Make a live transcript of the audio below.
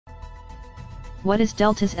What is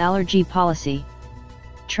Delta's allergy policy?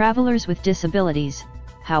 Travelers with disabilities,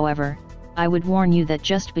 however, I would warn you that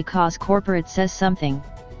just because corporate says something,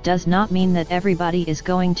 does not mean that everybody is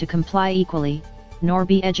going to comply equally, nor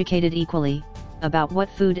be educated equally, about what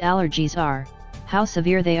food allergies are, how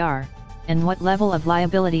severe they are, and what level of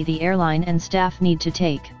liability the airline and staff need to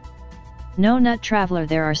take. No nut traveler,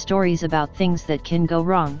 there are stories about things that can go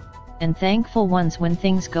wrong, and thankful ones when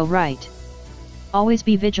things go right. Always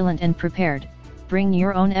be vigilant and prepared, bring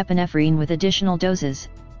your own epinephrine with additional doses,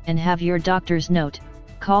 and have your doctor's note,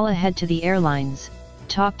 call ahead to the airlines,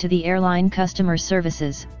 talk to the airline customer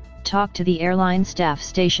services, talk to the airline staff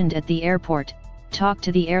stationed at the airport, talk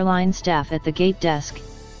to the airline staff at the gate desk,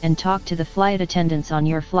 and talk to the flight attendants on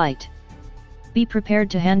your flight. Be prepared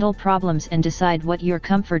to handle problems and decide what your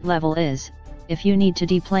comfort level is. If you need to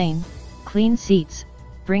deplane, clean seats,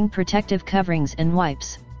 bring protective coverings and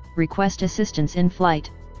wipes, request assistance in flight,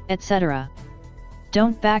 etc.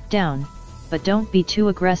 Don't back down, but don't be too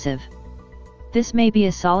aggressive. This may be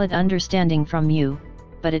a solid understanding from you,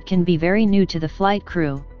 but it can be very new to the flight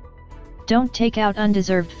crew. Don't take out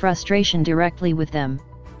undeserved frustration directly with them,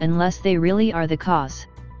 unless they really are the cause.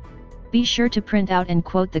 Be sure to print out and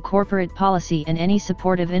quote the corporate policy and any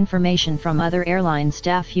supportive information from other airline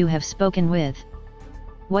staff you have spoken with.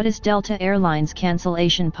 What is Delta Airlines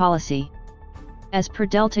cancellation policy? As per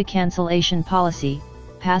Delta cancellation policy,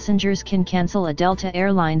 passengers can cancel a Delta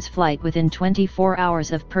Airlines flight within 24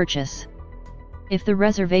 hours of purchase. If the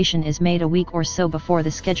reservation is made a week or so before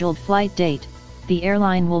the scheduled flight date, the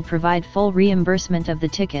airline will provide full reimbursement of the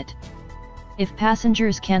ticket. If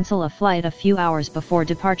passengers cancel a flight a few hours before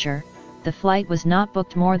departure, the flight was not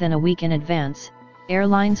booked more than a week in advance,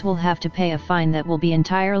 airlines will have to pay a fine that will be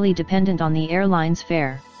entirely dependent on the airline's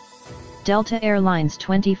fare. Delta Airlines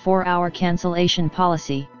 24-hour cancellation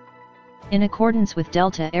policy. In accordance with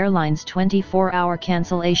Delta Airlines 24-hour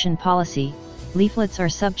cancellation policy, leaflets are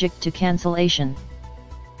subject to cancellation.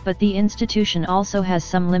 But the institution also has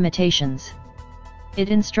some limitations. It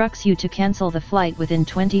instructs you to cancel the flight within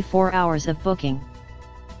 24 hours of booking.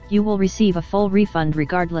 You will receive a full refund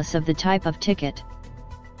regardless of the type of ticket.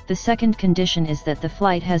 The second condition is that the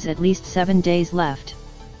flight has at least 7 days left.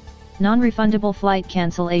 Non-refundable flight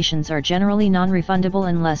cancellations are generally non-refundable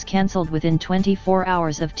unless cancelled within 24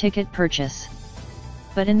 hours of ticket purchase.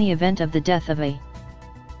 But in the event of the death of a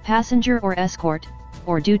passenger or escort,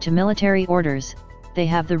 or due to military orders, they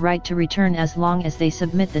have the right to return as long as they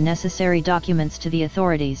submit the necessary documents to the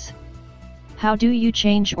authorities. How do you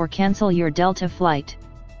change or cancel your Delta flight?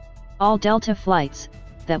 All Delta flights,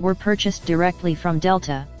 that were purchased directly from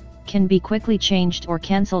Delta, can be quickly changed or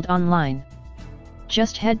cancelled online.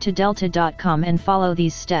 Just head to delta.com and follow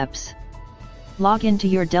these steps. Log into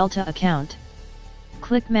your Delta account.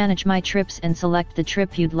 Click Manage My Trips and select the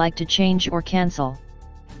trip you'd like to change or cancel.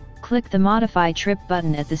 Click the Modify Trip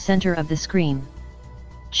button at the center of the screen.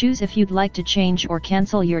 Choose if you'd like to change or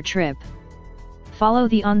cancel your trip. Follow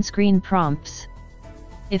the on-screen prompts.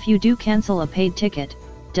 If you do cancel a paid ticket,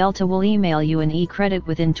 Delta will email you an e-credit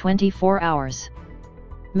within 24 hours.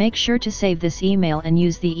 Make sure to save this email and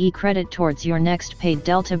use the e-credit towards your next paid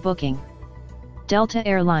Delta booking. Delta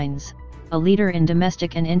Airlines, a leader in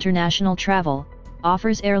domestic and international travel,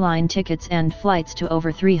 offers airline tickets and flights to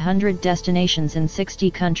over 300 destinations in 60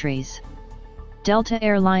 countries. Delta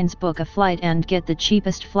Airlines, book a flight and get the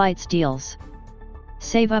cheapest flights deals.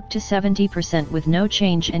 Save up to 70% with no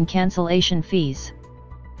change and cancellation fees.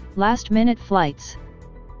 Last-minute flights.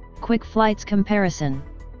 Quick flights comparison.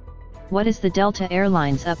 What is the Delta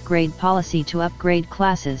Airlines upgrade policy to upgrade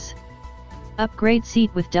classes? Upgrade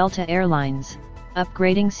seat with Delta Airlines.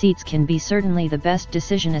 Upgrading seats can be certainly the best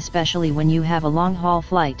decision, especially when you have a long-haul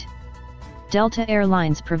flight. Delta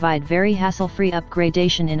Airlines provide very hassle-free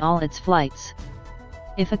upgradation in all its flights.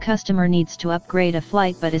 If a customer needs to upgrade a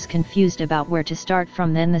flight but is confused about where to start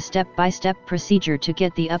from, then the step-by-step procedure to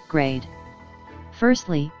get the upgrade.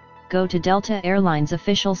 Firstly, go to Delta Airlines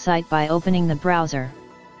official site by opening the browser.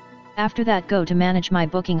 After that, go to Manage My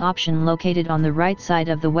Booking option located on the right side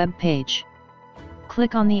of the web page.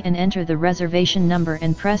 Click on the and enter the reservation number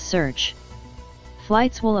and press search.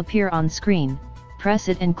 Flights will appear on screen, press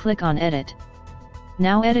it and click on Edit.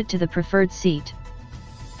 Now edit to the preferred seat.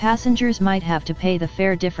 Passengers might have to pay the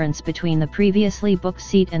fare difference between the previously booked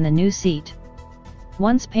seat and the new seat.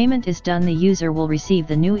 Once payment is done, the user will receive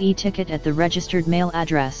the new e-ticket at the registered mail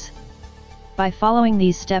address. By following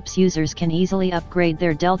these steps, users can easily upgrade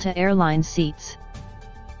their Delta Airlines seats.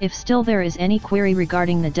 If still there is any query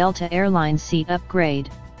regarding the Delta Airlines seat upgrade,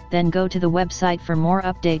 then go to the website for more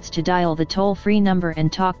updates to dial the toll-free number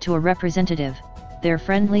and talk to a representative. Their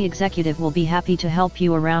friendly executive will be happy to help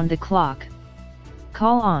you around the clock.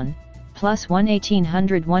 Call on +1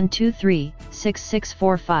 1800 123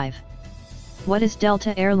 6645. What is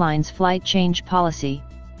Delta Airlines flight change policy?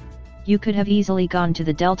 You could have easily gone to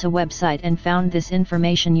the Delta website and found this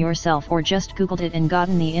information yourself, or just Googled it and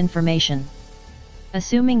gotten the information.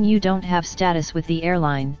 Assuming you don't have status with the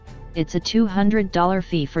airline, it's a $200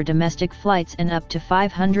 fee for domestic flights and up to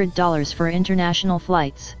 $500 for international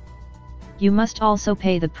flights. You must also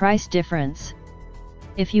pay the price difference.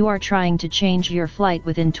 If you are trying to change your flight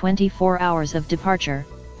within 24 hours of departure,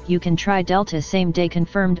 you can try Delta Same Day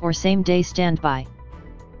Confirmed or Same Day Standby.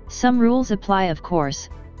 Some rules apply, of course,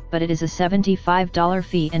 but it is a $75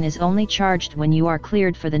 fee and is only charged when you are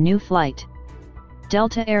cleared for the new flight.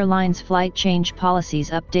 Delta Airlines flight change policies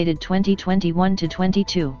updated 2021 to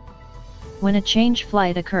 22. When a change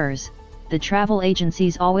flight occurs, the travel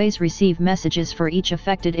agencies always receive messages for each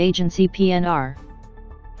affected agency PNR.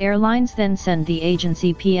 Airlines then send the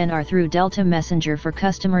agency PNR through Delta Messenger for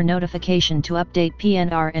customer notification to update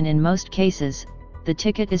PNR, and in most cases, the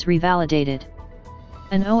ticket is revalidated.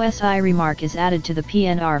 An OSI remark is added to the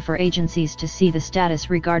PNR for agencies to see the status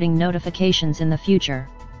regarding notifications in the future.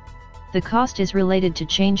 The cost is related to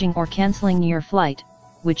changing or canceling your flight,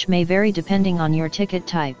 which may vary depending on your ticket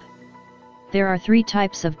type. There are 3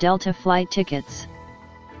 types of Delta flight tickets.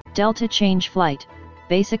 Delta Change Flight.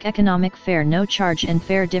 Basic economic fare, no charge, and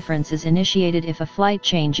fare difference is initiated if a flight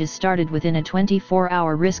change is started within a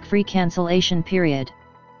 24-hour risk-free cancellation period.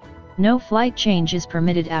 No flight change is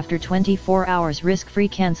permitted after 24 hours risk-free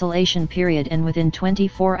cancellation period and within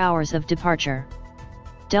 24 hours of departure.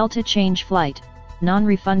 Delta Change Flight.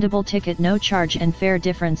 Non-refundable ticket, no charge, and fare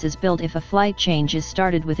difference is billed if a flight change is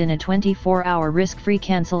started within a 24-hour risk-free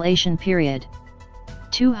cancellation period.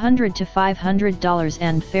 $200 to $500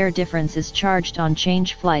 and fare difference is charged on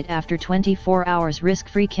change flight after 24 hours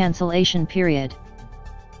risk-free cancellation period.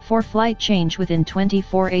 For flight change within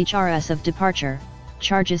 24 HRS of departure,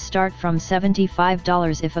 charges start from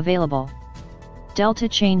 $75 if available. Delta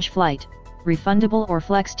Change Flight. Refundable or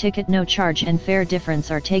flex ticket, no charge and fare difference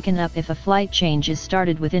are taken up if a flight change is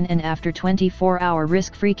started within and after 24-hour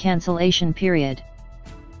risk-free cancellation period.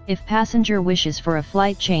 If passenger wishes for a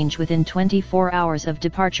flight change within 24 hours of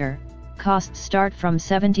departure, costs start from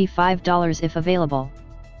 $75 if available.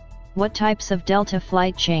 What types of Delta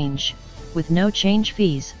flight change? With no change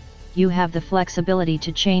fees, you have the flexibility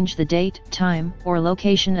to change the date, time, or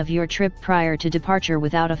location of your trip prior to departure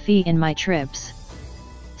without a fee in My Trips.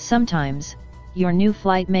 Sometimes, your new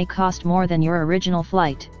flight may cost more than your original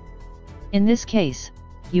flight. In this case,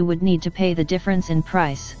 you would need to pay the difference in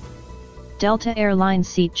price. Delta Airlines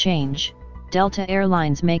Seat Change. Delta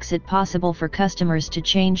Airlines makes it possible for customers to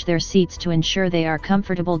change their seats to ensure they are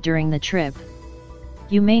comfortable during the trip.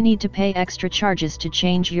 You may need to pay extra charges to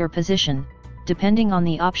change your position, depending on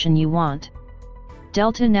the option you want.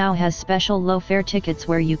 Delta now has special low-fare tickets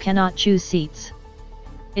where you cannot choose seats.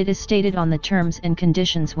 It is stated on the terms and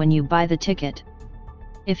conditions when you buy the ticket.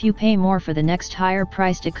 If you pay more for the next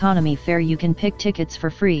higher-priced economy fare, you can pick tickets for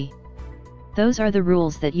free. Those are the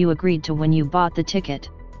rules that you agreed to when you bought the ticket.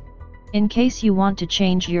 In case you want to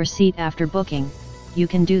change your seat after booking, you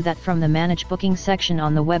can do that from the Manage Booking section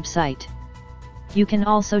on the website. You can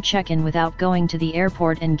also check in without going to the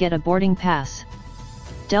airport and get a boarding pass.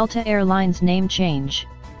 Delta Airlines Name Change.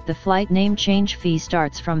 The flight name change fee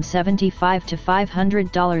starts from $75 to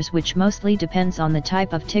 $500, which mostly depends on the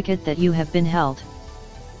type of ticket that you have been held.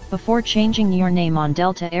 Before changing your name on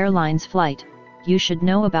Delta Airlines flight, you should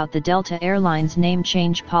know about the Delta Airlines name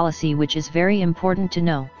change policy, which is very important to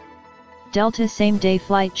know. Delta Same Day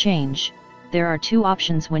Flight Change. There are 2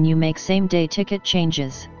 options when you make same-day ticket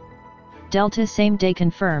changes. Delta Same Day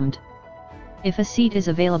Confirmed. If a seat is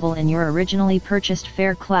available in your originally purchased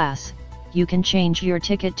fare class, you can change your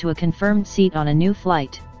ticket to a confirmed seat on a new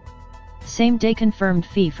flight. Same Day Confirmed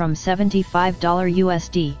fee from $75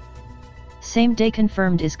 USD. Same Day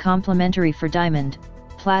Confirmed is complimentary for Diamond,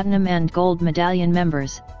 Platinum and Gold Medallion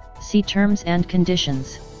members. See terms and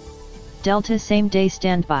conditions. Delta Same Day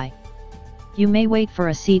Standby. You may wait for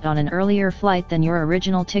a seat on an earlier flight than your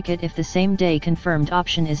original ticket if the Same Day Confirmed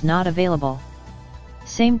option is not available.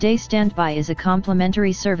 Same Day Standby is a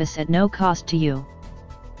complimentary service at no cost to you.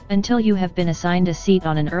 Until you have been assigned a seat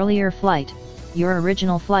on an earlier flight, your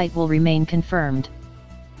original flight will remain confirmed.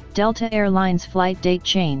 Delta Airlines Flight Date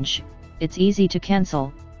Change. It's easy to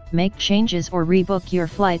cancel, make changes or rebook your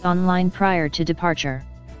flight online prior to departure.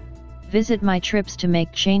 Visit My Trips to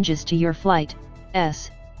make changes to your flight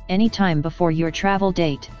anytime before your travel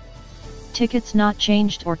date. Tickets not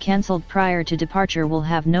changed or cancelled prior to departure will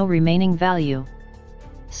have no remaining value.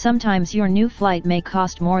 Sometimes your new flight may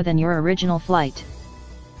cost more than your original flight.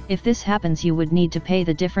 If this happens, you would need to pay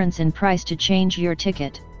the difference in price to change your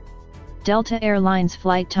ticket. Delta Airlines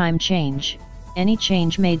flight time change. Any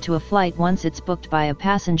change made to a flight once it's booked by a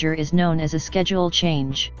passenger is known as a schedule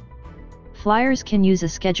change. Flyers can use a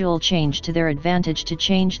schedule change to their advantage to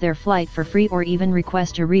change their flight for free or even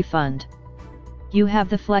request a refund. You have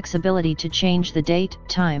the flexibility to change the date,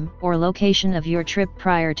 time, or location of your trip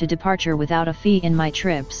prior to departure without a fee in My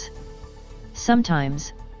Trips.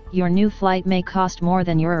 Sometimes, your new flight may cost more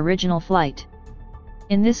than your original flight.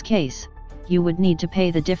 In this case, you would need to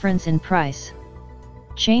pay the difference in price.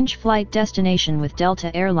 Change flight destination with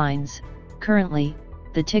Delta Airlines. Currently,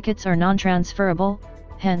 the tickets are non-transferable,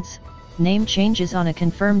 hence, name changes on a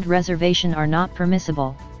confirmed reservation are not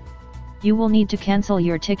permissible. You will need to cancel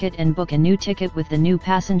your ticket and book a new ticket with the new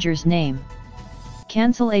passenger's name.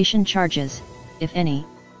 Cancellation charges, if any,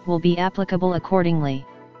 will be applicable accordingly.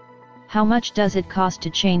 How much does it cost to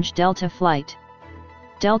change Delta flight?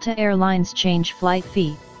 Delta Airlines change flight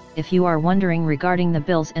fee. If you are wondering regarding the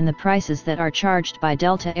bills and the prices that are charged by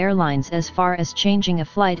Delta Airlines as far as changing a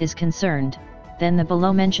flight is concerned, then the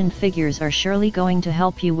below mentioned figures are surely going to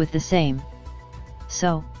help you with the same.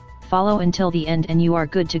 So, follow until the end and you are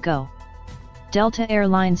good to go. Delta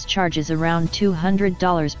Airlines charges around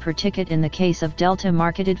 $200 per ticket in the case of Delta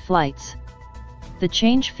marketed flights. The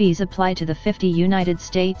change fees apply to the 50 United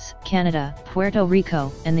States, Canada, Puerto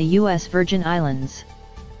Rico, and the U.S. Virgin Islands.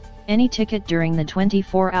 Any ticket during the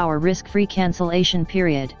 24-hour risk-free cancellation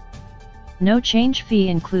period. No change fee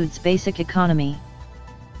includes basic economy.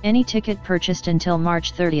 Any ticket purchased until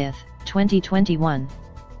March 30, 2021.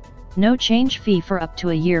 No change fee for up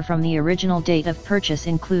to a year from the original date of purchase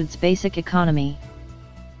includes basic economy.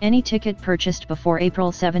 Any ticket purchased before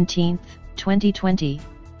April 17, 2020,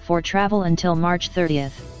 for travel until March 30,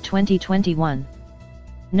 2021.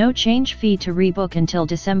 No change fee to rebook until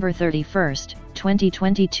December 31,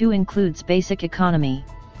 2022 includes basic economy.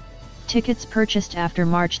 Tickets purchased after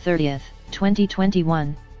March 30,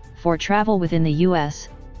 2021, for travel within the U.S.,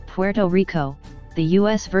 Puerto Rico, the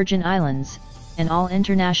U.S. Virgin Islands, and all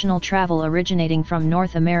international travel originating from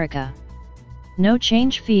North America. No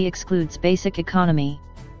change fee excludes basic economy.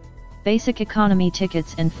 Basic economy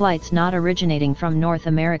tickets and flights not originating from North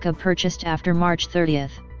America purchased after March 30,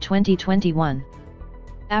 2021.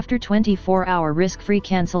 After 24-hour risk-free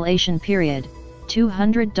cancellation period,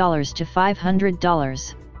 $200 to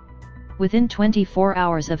 $500. Within 24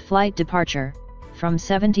 hours of flight departure, from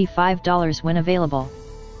 $75 when available.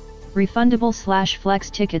 Refundable/flex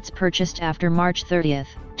tickets purchased after March 30,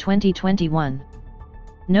 2021.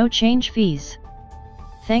 No change fees.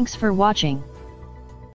 Thanks for watching.